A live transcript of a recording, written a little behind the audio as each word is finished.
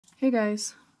Hey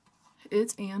guys,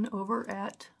 it's Anne over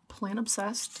at Plant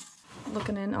Obsessed,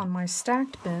 looking in on my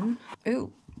stacked bin.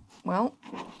 Ooh, well,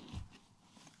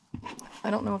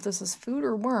 I don't know if this is food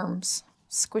or worms.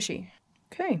 Squishy.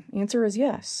 Okay, answer is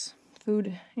yes.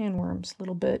 Food and worms, a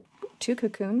little bit. 2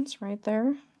 cocoons right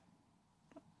there.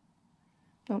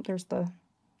 Oh, there's the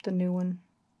new one.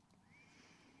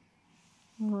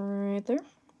 Right there.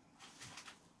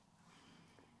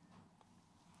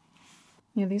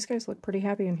 Yeah, these guys look pretty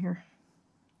happy in here.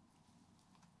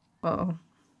 Uh-oh.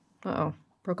 Uh-oh.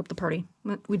 Broke up the party.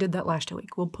 We did that last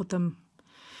week. We'll put them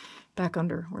back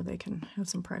under where they can have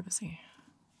some privacy.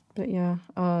 But yeah,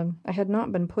 I had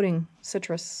not been putting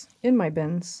citrus in my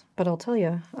bins, but I'll tell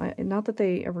you, not that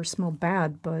they ever smell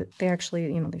bad, but they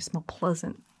actually, they smell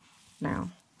pleasant now.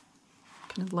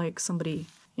 Kind of like somebody,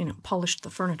 polished the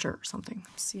furniture or something.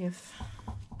 See if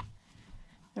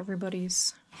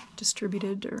everybody's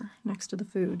distributed or next to the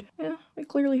food. Yeah, we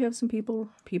clearly have some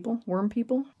worm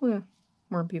people. Yeah,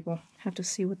 worm people. Have to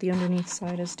see what the underneath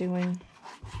side is doing.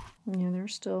 Yeah, they're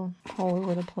still all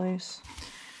over the place.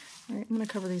 All right, I'm gonna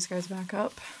cover these guys back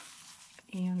up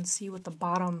and see what the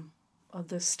bottom of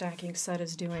this stacking set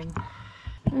is doing.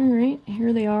 All right,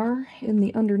 here they are in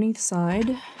the underneath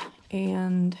side,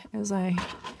 and as I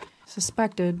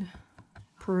suspected,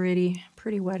 pretty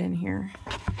wet in here.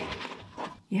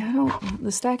 Yeah,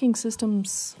 the stacking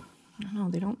systems, I don't know,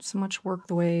 they don't so much work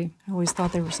the way I always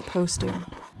thought they were supposed to.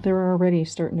 They're already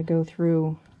starting to go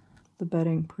through the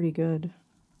bedding pretty good.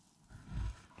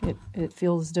 It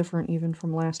feels different even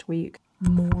from last week.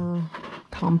 More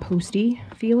composty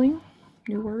feeling,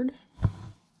 new word. I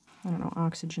don't know,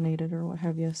 oxygenated or what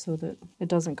have you, so that it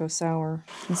doesn't go sour.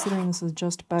 Considering this is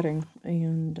just bedding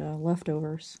and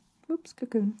leftovers. Oops,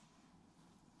 cocoon.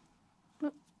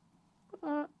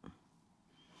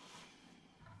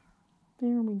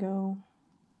 There we go.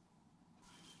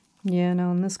 Yeah,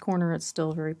 no, in this corner it's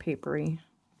still very papery.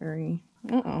 Very,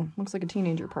 looks like a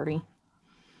teenager party.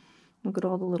 Look at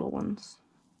all the little ones.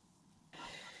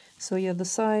 So yeah, the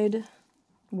side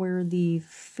where the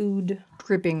food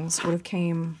drippings would have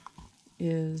came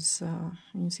is,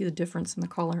 you can see the difference in the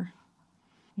color.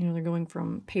 They're going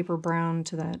from paper brown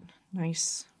to that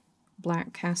nice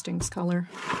black castings color.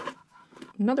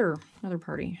 Another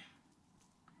party.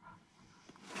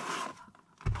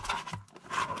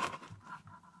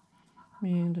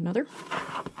 And another.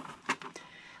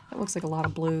 That looks like a lot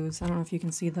of blues. I don't know if you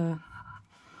can see the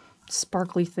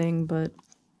sparkly thing, but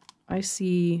I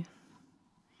see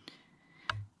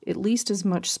at least as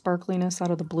much sparkliness out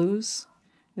of the blues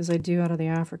as I do out of the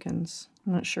Africans.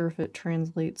 I'm not sure if it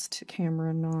translates to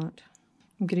camera or not.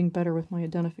 I'm getting better with my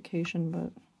identification,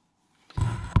 but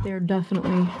they're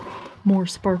definitely more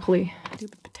sparkly. Dude,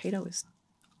 the potato is...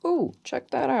 Oh, check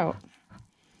that out.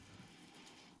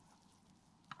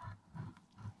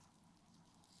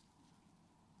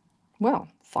 Well,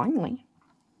 finally.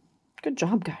 Good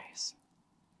job, guys.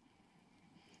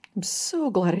 I'm so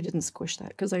glad I didn't squish that,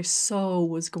 because I so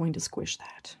was going to squish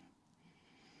that.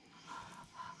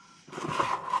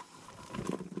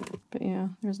 But yeah,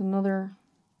 there's another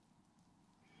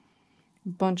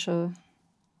bunch of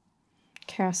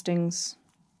castings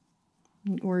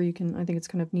where you can, I think it's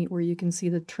kind of neat, where you can see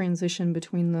the transition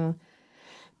between the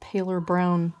paler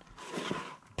brown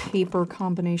paper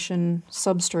combination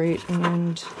substrate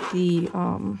and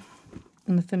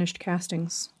the finished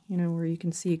castings, where you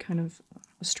can see kind of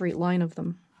a straight line of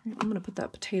them. I'm going to put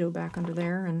that potato back under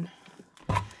there, and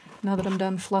now that I'm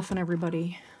done fluffing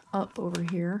everybody up over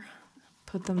here,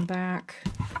 put them back.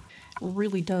 It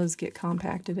really does get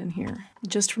compacted in here.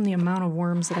 Just from the amount of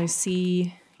worms that I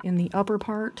see in the upper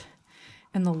part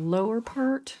and the lower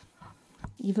part,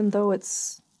 even though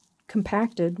it's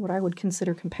compacted, what I would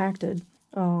consider compacted,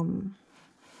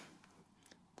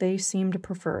 they seem to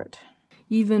prefer it.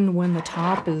 Even when the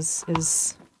top is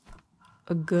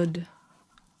a good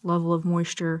level of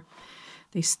moisture,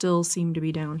 they still seem to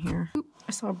be down here. Oop,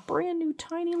 I saw a brand new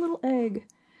tiny little egg.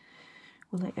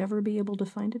 Will I ever be able to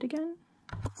find it again?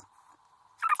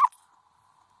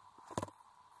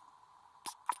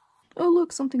 Oh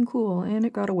look, something cool, and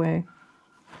it got away.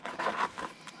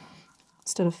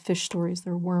 Instead of fish stories,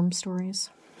 they're worm stories.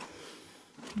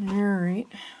 Alright,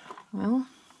 well,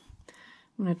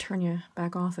 I'm going to turn you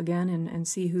back off again and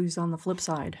see who's on the flip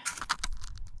side.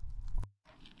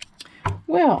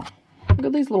 Well, look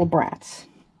at these little brats.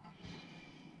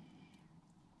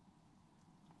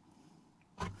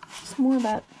 Some more of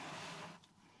that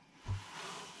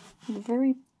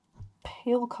very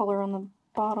pale color on the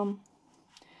bottom.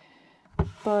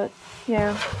 But,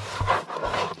 yeah.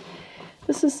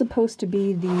 This is supposed to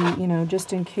be the,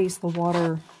 just in case the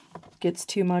water gets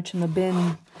too much in the bin,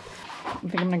 I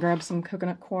think I'm gonna grab some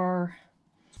coconut coir.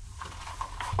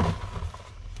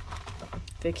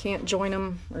 If you can't join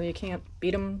them, or you can't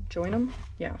beat them, join them.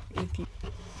 Yeah,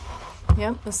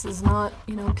 yeah, this is not,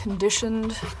 you know,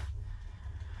 conditioned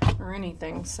or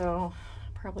anything, so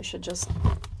probably should just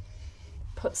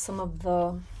put some of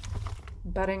the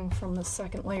bedding from the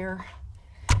second layer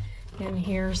in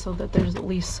here so that there's at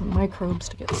least some microbes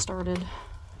to get started.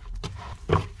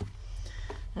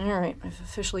 Alright, I've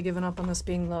officially given up on this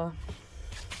being the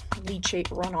leachate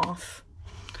runoff.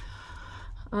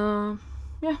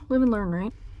 Yeah, live and learn,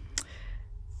 right?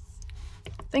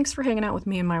 Thanks for hanging out with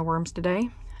me and my worms today,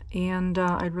 and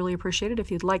I'd really appreciate it if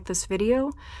you'd like this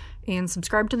video and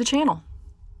subscribe to the channel.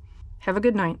 Have a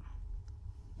good night.